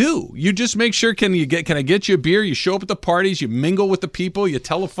nothing to do. You just make sure, can I get you a beer? You show up at the parties, you mingle with the people, you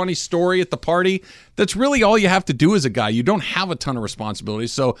tell a funny story at the party. That's really all you have to do as a guy. You don't have a ton of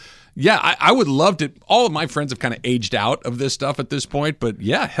responsibilities. So, yeah, I would love to. All of my friends have kind of aged out of this stuff at this point. But,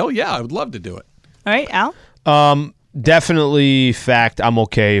 yeah, hell yeah, I would love to do it. All right, Al? Definitely fact, I'm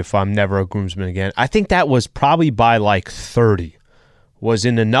okay if I'm never a groomsman again. I think that was probably by like 30. Was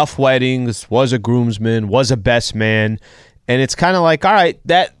in enough weddings, was a groomsman, was a best man. And it's kind of like, all right,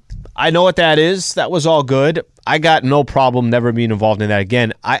 that I know what that is. That was all good. I got no problem never being involved in that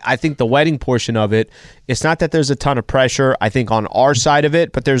again. I think the wedding portion of it, it's not that there's a ton of pressure, I think, on our side of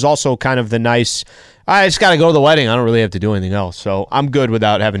it, but there's also kind of the nice, I just got to go to the wedding. I don't really have to do anything else. So I'm good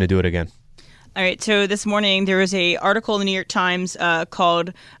without having to do it again. All right, so this morning there was a article in the New York Times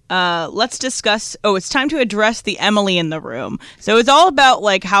called "Let's Discuss." Oh, it's time to address the Emily in the room. So it's all about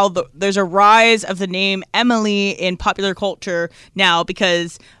like how there's a rise of the name Emily in popular culture now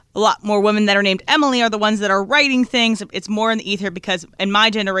because a lot more women that are named Emily are the ones that are writing things. It's more in the ether because in my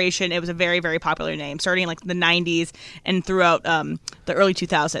generation it was a very, very popular name, starting in like the 90s and throughout the early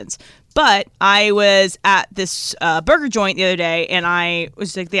 2000s. But I was at this burger joint the other day, and I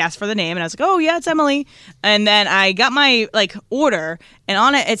was like, they asked for the name, and I was like, oh yeah, it's Emily. And then I got my like order, and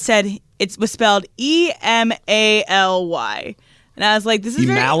on it said it was spelled Emaly, and I was like, this is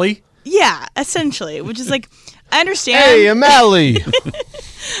Emally? Yeah, essentially, which is like, I understand. Hey, Emily.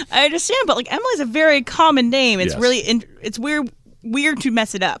 I understand, but like Emily's a very common name. It's Yes. really it's weird to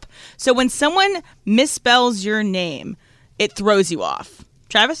mess it up. So when someone misspells your name, it throws you off.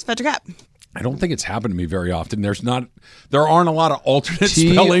 Travis, fetch a cap. I don't think it's happened to me very often. There aren't a lot of alternate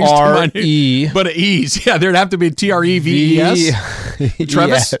spellings to my T-R-E. name, but E's. Yeah, there'd have to be Treves.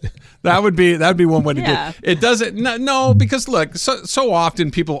 Travis. Yeah. That'd be one way to Yeah. do it. It doesn't. No, because look, so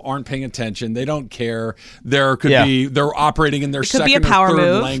often people aren't paying attention. They don't care. There could be they're operating in their could be second a power or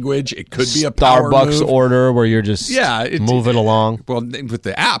third move. language. It could be a power Starbucks move. order where you're just move it along. Well, with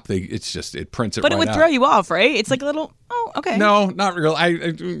the app, it prints it. But right it would out. throw you off, right? It's like a little, oh, okay. No, not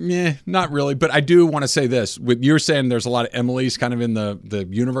really. Not really. But I do want to say this. With you're saying there's a lot of Emily's kind of in the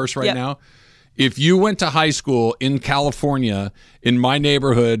universe right Yep. now. If you went to high school in California, in my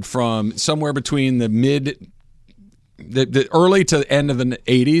neighborhood, from somewhere between the early to the end of the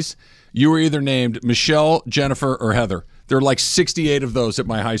 80s, you were either named Michelle, Jennifer, or Heather. There are like 68 of those at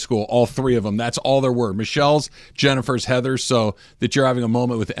my high school, all three of them. That's all there were. Michelle's, Jennifer's, Heather's. So that you're having a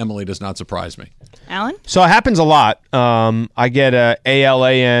moment with Emily does not surprise me. Alan? So it happens a lot. I get a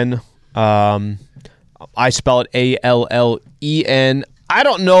ALAN. I spell it ALLEN. I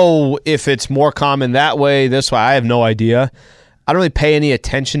don't know if it's more common that way, this way. I have no idea. I don't really pay any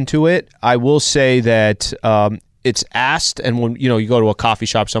attention to it. I will say that it's asked, and when you go to a coffee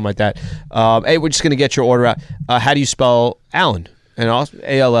shop, something like that. Hey, we're just going to get your order out. How do you spell Alan? And also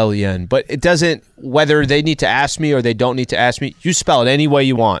ALLEN. But it doesn't, whether they need to ask me or they don't need to ask me, you spell it any way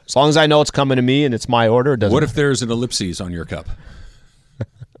you want. As long as I know it's coming to me and it's my order, it doesn't What if there's an ellipses on your cup?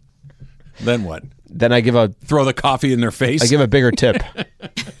 Then what? Then I give a Throw the coffee in their face? bigger tip.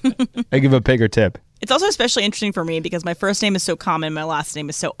 I give a bigger tip. It's also especially interesting for me because my first name is so common, my last name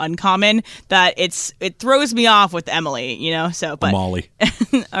is so uncommon that it throws me off with Emily, So, but Molly.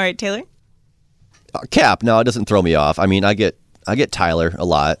 all right, Taylor. Cap. No, it doesn't throw me off. I mean, I get Tyler a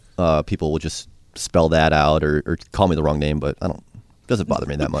lot. People will just spell that out or call me the wrong name, but it doesn't bother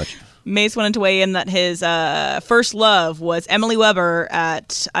me that much. Mace wanted to weigh in that his first love was Emily Weber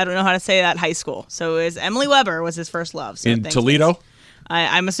at, I don't know how to say that, high school. So Emily Weber was his first love. So In thanks, Toledo? Mace.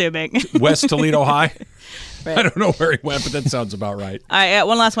 I'm assuming. West Toledo High? Right. I don't know where he went, but that sounds about right. All right,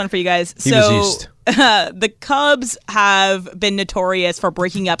 one last one for you guys. He was east. The Cubs have been notorious for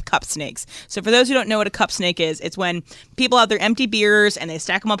breaking up cup snakes. So for those who don't know what a cup snake is, it's when people have their empty beers and they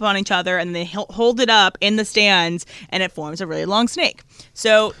stack them up on each other and they hold it up in the stands and it forms a really long snake.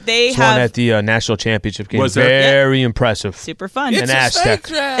 So they It's have one at the national championship game. Was there? Very impressive. super fun. An Aztec.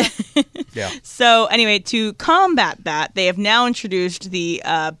 Yeah. So anyway, to combat that, they have now introduced the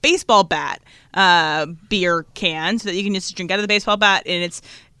baseball bat beer can so that you can just drink out of the baseball bat, and it's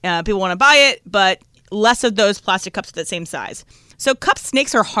people want to buy it, but less of those plastic cups at the same size. So cup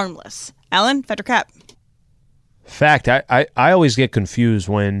snakes are harmless. Alan, fact or cap? Fact. I always get confused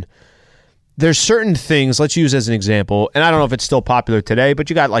when there's certain things, let's use as an example, and I don't know if it's still popular today,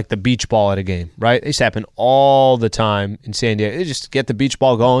 but you got like the beach ball at a game, right? They used to happen all the time in San Diego. They just get the beach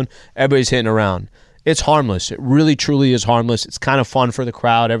ball going, everybody's hitting around. It's harmless. It really, truly is harmless. It's kind of fun for the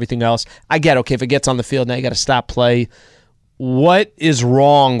crowd, everything else. I get, okay, if it gets on the field, now you got to stop play. What is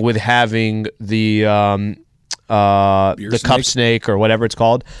wrong with having the cup snake or whatever it's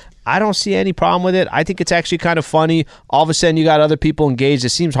called? I don't see any problem with it. I think it's actually kind of funny. All of a sudden, you got other people engaged. It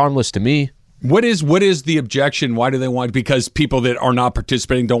seems harmless to me. What is the objection? Why do they want? Because people that are not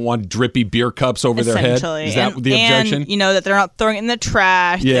participating don't want drippy beer cups over their head. Is that the objection? And that they're not throwing it in the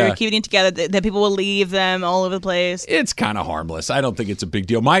trash. Yeah. They're keeping it together. That people will leave them all over the place. It's kind of harmless. I don't think it's a big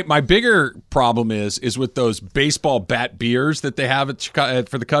deal. My bigger problem is with those baseball bat beers that they have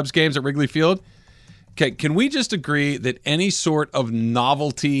for the Cubs games at Wrigley Field. Okay, can we just agree that any sort of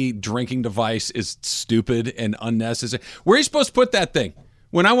novelty drinking device is stupid and unnecessary? Where are you supposed to put that thing?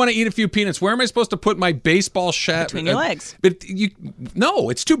 When I want to eat a few peanuts, where am I supposed to put my baseball shot? Between your legs. No,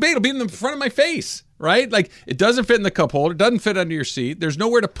 it's too big. It'll be in the front of my face, right? Like, it doesn't fit in the cup holder. It doesn't fit under your seat. There's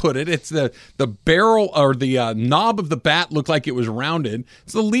nowhere to put it. It's the barrel or the knob of the bat looked like it was rounded.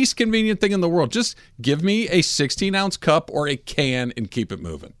 It's the least convenient thing in the world. Just give me a 16-ounce cup or a can and keep it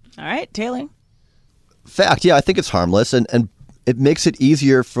moving. All right, Taylor. Fact, yeah, I think it's harmless, and it makes it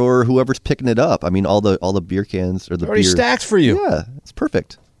easier for whoever's picking it up. I mean, all the beer cans or the already beer stacked for you. Yeah, it's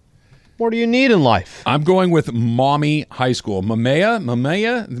perfect. What do you need in life? I'm going with Maumee High School.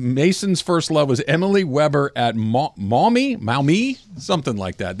 Mamea. Mason's first love was Emily Weber at Maumee, something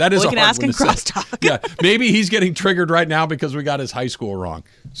like that. That is we a can hard ask one in to say. crosstalk. Yeah, maybe he's getting triggered right now because we got his high school wrong.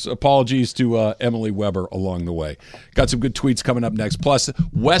 So apologies to Emily Weber along the way. Got some good tweets coming up next. Plus,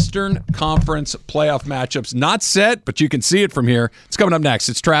 Western Conference playoff matchups not set, but you can see it from here. It's coming up next.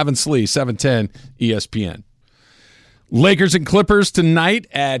 It's Travis Lee, 710 ESPN. Lakers and Clippers tonight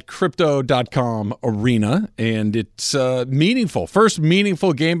at Crypto.com Arena, and it's meaningful. First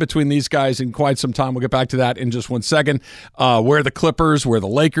meaningful game between these guys in quite some time. We'll get back to that in just 1 second. Where the Clippers, where the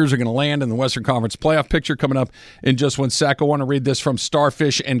Lakers are going to land in the Western Conference playoff picture coming up in just 1 sec. I want to read this from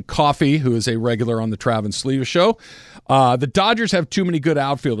Starfish and Coffee, who is a regular on the Travis Lee Show. The Dodgers have too many good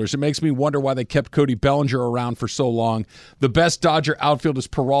outfielders. It makes me wonder why they kept Cody Bellinger around for so long. The best Dodger outfield is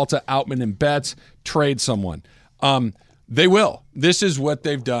Peralta, Outman, and Betts. Trade someone. They will. This is what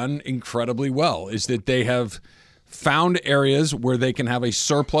they've done incredibly well, is that they have found areas where they can have a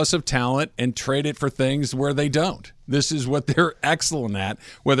surplus of talent and trade it for things where they don't. This is what they're excellent at,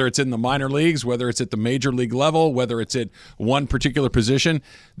 whether it's in the minor leagues, whether it's at the major league level, whether it's at one particular position.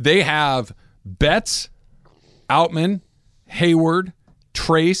 They have Betts, Outman, Hayward,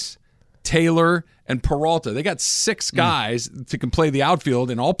 Trace, Taylor, and Peralta. They got 6 guys that can play the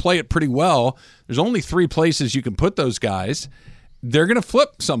outfield and all play it pretty well. There's only 3 places you can put those guys. They're going to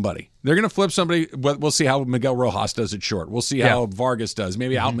flip somebody. We'll see how Miguel Rojas does it short. We'll see how Vargas does.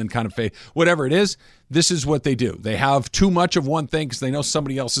 Maybe Outman kind of fade. Whatever it is, this is what they do. They have too much of one thing because they know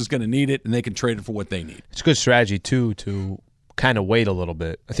somebody else is going to need it, and they can trade it for what they need. It's a good strategy, too, to kind of wait a little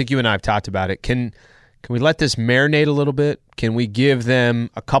bit. I think you and I have talked about it. Can we let this marinate a little bit? Can we give them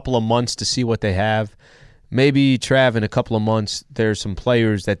a couple of months to see what they have? Maybe, Trav, in a couple of months, there's some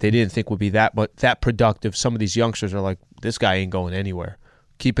players that they didn't think would be that productive. Some of these youngsters are like, this guy ain't going anywhere.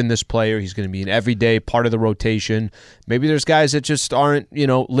 Keeping this player, he's going to be an everyday part of the rotation. Maybe there's guys that just aren't,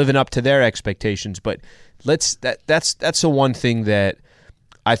 living up to their expectations. But that's the one thing that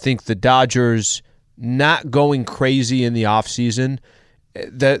I think the Dodgers not going crazy in the offseason.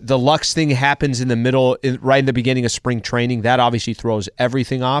 The Lux thing happens in the middle, right in the beginning of spring training. That obviously throws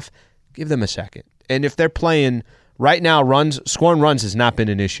everything off. Give them a second. And if they're playing right now, scoring runs has not been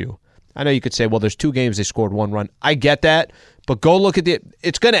an issue. I know you could say, well, there's 2 games they scored 1 run. I get that, but go look at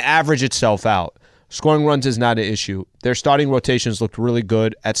it's going to average itself out. Scoring runs is not an issue. Their starting rotations looked really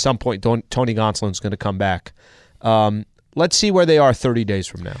good. At some point, Tony Gonsolin's going to come back. Let's see where they are 30 days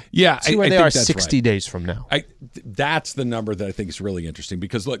from now. Yeah, see where they are 60 days from now. That's the number that I think is really interesting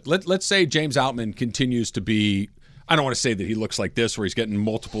because, look, let's say James Outman continues to be – I don't want to say that he looks like this where he's getting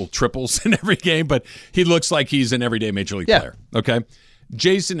multiple triples in every game, but he looks like he's an everyday major league player. Okay?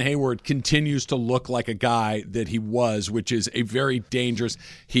 Jason Hayward continues to look like a guy that he was, which is a very dangerous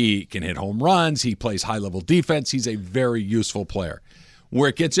 – he can hit home runs. He plays high-level defense. He's a very useful player. Where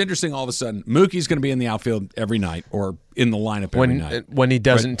it gets interesting all of a sudden, Mookie's going to be in the outfield every night or in the lineup every night. When he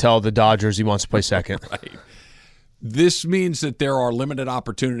doesn't tell the Dodgers he wants to play second. Right. This means that there are limited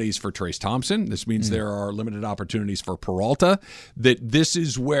opportunities for Trace Thompson. This means there are limited opportunities for Peralta. That this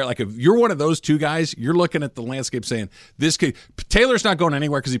is where, like, if you're one of those two guys, you're looking at the landscape saying, this kid, Taylor's not going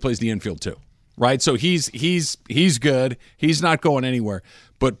anywhere because he plays the infield too, right? So he's good. He's not going anywhere.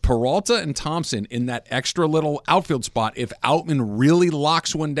 But Peralta and Thompson in that extra little outfield spot, if Outman really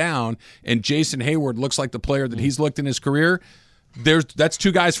locks one down and Jason Hayward looks like the player that he's looked in his career, that's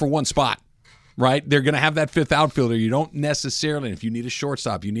two guys for one spot. Right? They're going to have that fifth outfielder. You don't necessarily, if you need a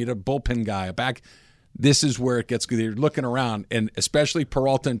shortstop, you need a bullpen guy, a back. This is where it gets good. You're looking around, and especially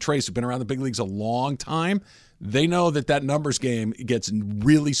Peralta and Trace, who've been around the big leagues a long time, they know that numbers game gets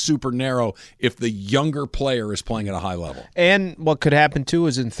really super narrow if the younger player is playing at a high level. And what could happen, too,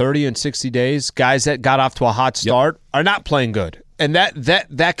 is in 30 and 60 days, guys that got off to a hot start are not playing good. And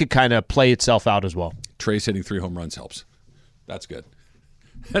that could kind of play itself out as well. Trace hitting 3 home runs helps. That's good.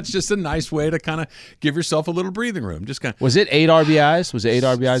 That's just a nice way to kind of give yourself a little breathing room. Just kind of. Was it 8 RBIs? Was it 8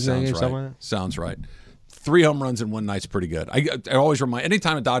 RBIs in the game? Something like that? Sounds right. 3 home runs in one night's pretty good. I always remind,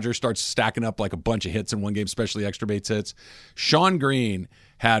 anytime a Dodger starts stacking up like a bunch of hits in one game, especially extra base hits, Sean Green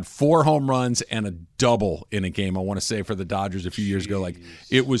had 4 home runs and a double in a game, I want to say, for the Dodgers a few years ago. Like,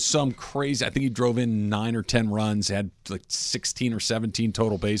 it was some crazy, I think he drove in 9 or 10 runs, had like 16 or 17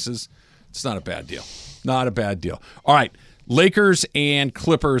 total bases. It's not a bad deal. Not a bad deal. All right. Lakers and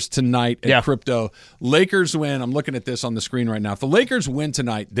Clippers tonight at Crypto. Lakers win. I'm looking at this on the screen right now. If the Lakers win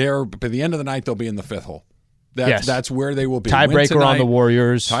tonight, by the end of the night, they'll be in the 5th hole. That's where they will be. Tiebreaker on the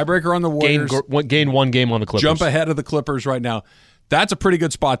Warriors. Tiebreaker on the Warriors. Gain one game on the Clippers. Jump ahead of the Clippers right now. That's a pretty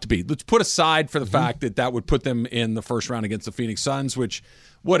good spot to be. Let's put aside for the fact that would put them in the first round against the Phoenix Suns, which,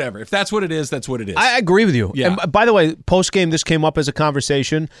 whatever. If that's what it is, that's what it is. I agree with you. Yeah. And by the way, post-game, this came up as a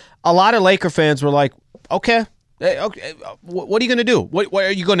conversation. A lot of Laker fans were like, okay, what are you going to do? What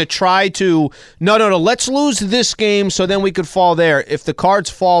are you going to try to no, let's lose this game so then we could fall there. If the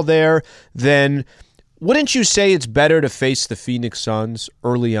cards fall there, then wouldn't you say it's better to face the Phoenix Suns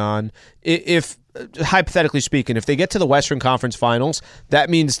early on? If hypothetically speaking, if they get to the Western Conference Finals, that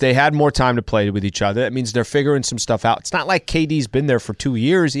means they had more time to play with each other. That means they're figuring some stuff out. It's not like KD's been there for 2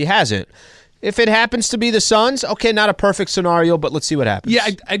 years. He hasn't. If it happens to be the Suns, okay, not a perfect scenario, but let's see what happens. Yeah,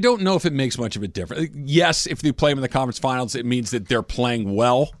 I don't know if it makes much of a difference. Yes, if they play them in the conference finals, it means that they're playing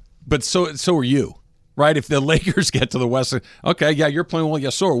well, but so are you, right? If the Lakers get to the Western, okay, yeah, you're playing well, yeah,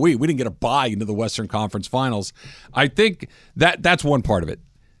 so are we. We didn't get a bye into the Western Conference Finals. I think that's one part of it.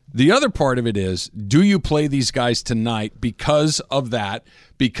 The other part of it is, do you play these guys tonight because of that,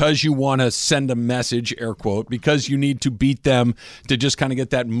 because you want to send a message, air quote, because you need to beat them to just kind of get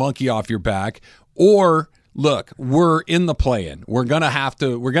that monkey off your back? Or, look, we're in the play-in. We're going to have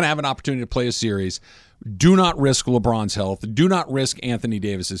an opportunity to play a series. Do not risk LeBron's health. Do not risk Anthony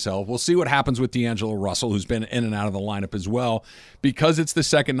Davis's health. We'll see what happens with D'Angelo Russell, who's been in and out of the lineup as well. Because it's the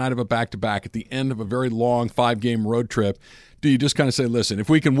second night of a back-to-back at the end of a very long 5-game road trip, do you just kind of say, listen,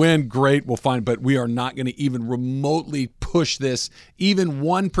 if we can win, great, we'll find, but we are not going to even remotely push this even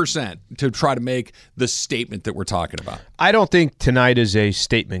 1% to try to make the statement that we're talking about? I don't think tonight is a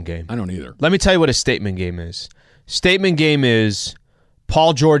statement game. I don't either. Let me tell you what a statement game is. Statement game is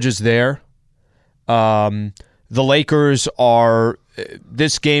Paul George is there. The Lakers are.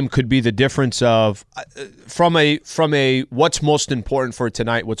 This game could be the difference of from a what's most important for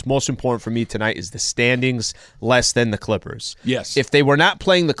tonight. What's most important for me tonight is the standings less than the Clippers. Yes. If they were not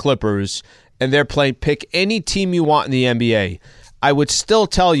playing the Clippers and they're playing, pick any team you want in the NBA, I would still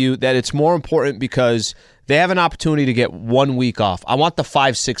tell you that it's more important because they have an opportunity to get 1 week off. I want the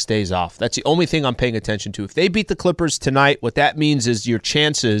 5-6 days off. That's the only thing I'm paying attention to. If they beat the Clippers tonight, what that means is your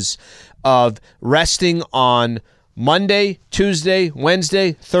chances of resting on Monday, Tuesday,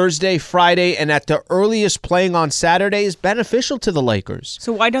 Wednesday, Thursday, Friday, and at the earliest playing on Saturday is beneficial to the Lakers.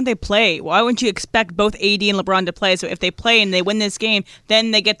 So why don't they play? Why wouldn't you expect both AD and LeBron to play? So if they play and they win this game,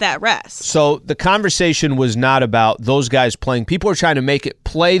 then they get that rest. So the conversation was not about those guys playing. People are trying to make it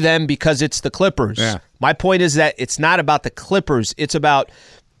play them because it's the Clippers. Yeah. My point is that it's not about the Clippers. It's about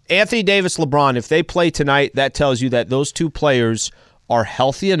Anthony Davis, LeBron. If they play tonight, that tells you that those two players are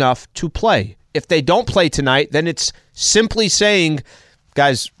healthy enough to play. If they don't play tonight, then it's simply saying,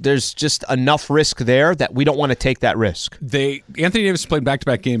 guys, there's just enough risk there that we don't want to take that risk. Anthony Davis played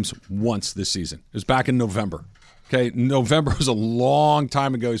back-to-back games once this season. It was back in November. Okay, November was a long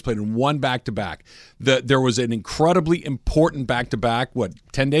time ago. He's played in one back-to-back. There was an incredibly important back-to-back,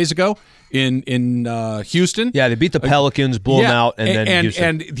 10 days ago in Houston? Yeah, they beat the Pelicans, blew them out, and then Houston.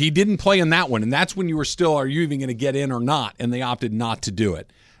 And he didn't play in that one, and that's when you were still, are you even going to get in or not? And they opted not to do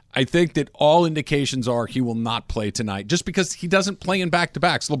it. I think that all indications are he will not play tonight just because he doesn't play in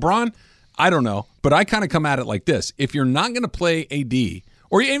back-to-backs. LeBron, I don't know, but I kind of come at it like this. If you're not going to play AD,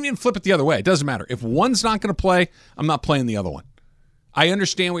 or even flip it the other way, it doesn't matter. If one's not going to play, I'm not playing the other one. I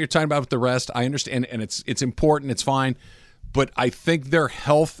understand what you're talking about with the rest. I understand, and it's important. It's fine. But I think their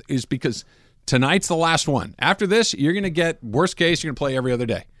health is because tonight's the last one. After this, you're going to get, worst case, you're going to play every other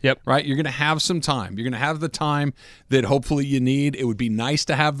day. Yep. Right? You're going to have some time. You're going to have the time that hopefully you need. It would be nice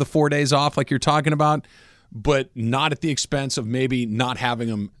to have the 4 days off like you're talking about, but not at the expense of maybe not having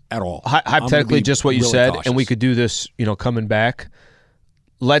them at all. Hypothetically, just what you really said, cautious. and we could do this, coming back.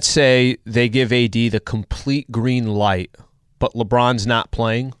 Let's say they give AD the complete green light, but LeBron's not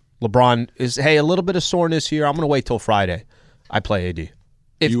playing. LeBron is, hey, a little bit of soreness here. I'm going to wait till Friday. I play AD.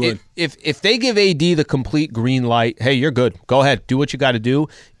 If they give AD the complete green light, hey, you're good. Go ahead. Do what you got to do.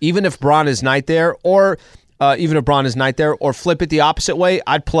 Even if Bron is not there, or flip it the opposite way,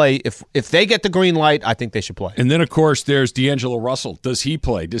 I'd play. If they get the green light, I think they should play. And then, of course, there's D'Angelo Russell. Does he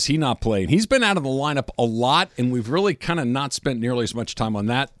play? Does he not play? And he's been out of the lineup a lot, and we've really kind of not spent nearly as much time on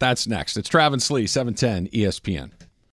that. That's next. It's Travis Slee, 710 ESPN.